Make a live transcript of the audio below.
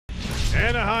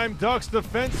Anaheim Ducks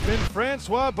defenseman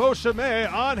Francois Beauchemin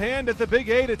on hand at the Big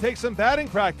A to take some batting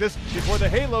practice before the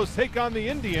Halos take on the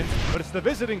Indians, but it's the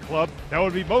visiting club that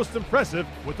would be most impressive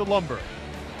with the lumber.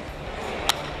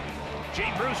 Jay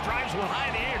Bruce drives one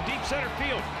high in the air, deep center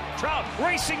field. Trout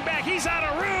racing back, he's out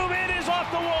of room, it is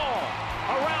off the wall.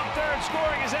 Around third,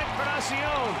 scoring is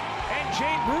Encarnacion, and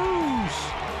Jay Bruce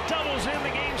doubles in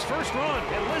the game's first run.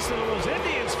 And listen to those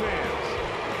Indians fans.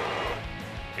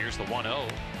 Here's the 1-0,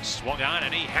 swung on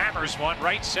and he hammers one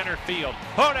right center field.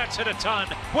 Oh, that's hit a ton,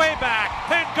 way back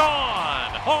and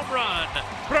gone. Home run,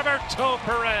 Roberto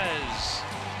Perez.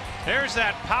 There's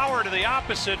that power to the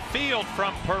opposite field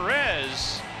from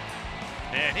Perez.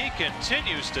 And he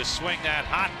continues to swing that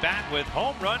hot bat with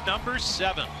home run number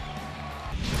 7.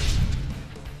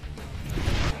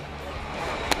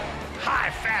 High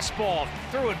fastball,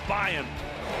 threw it by him.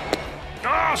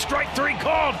 Oh, strike 3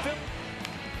 called.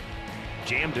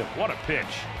 Jammed him, what a pitch.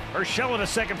 Urshela to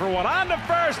second for one, on to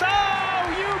first. Oh,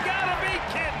 you gotta be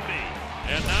kidding me.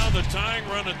 And now the tying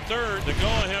run at third, the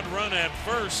go-ahead run at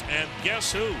first, and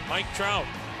guess who? Mike Trout.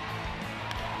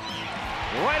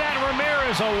 Right at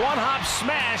Ramirez, a one-hop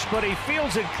smash, but he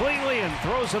fields it cleanly and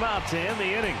throws him out to end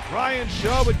the inning. Ryan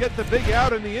Shaw would get the big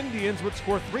out, and the Indians would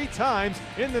score 3 times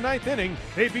in the 9th inning.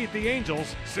 They beat the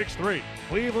Angels 6-3.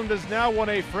 Cleveland has now won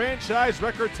a franchise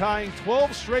record-tying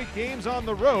 12 straight games on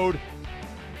the road.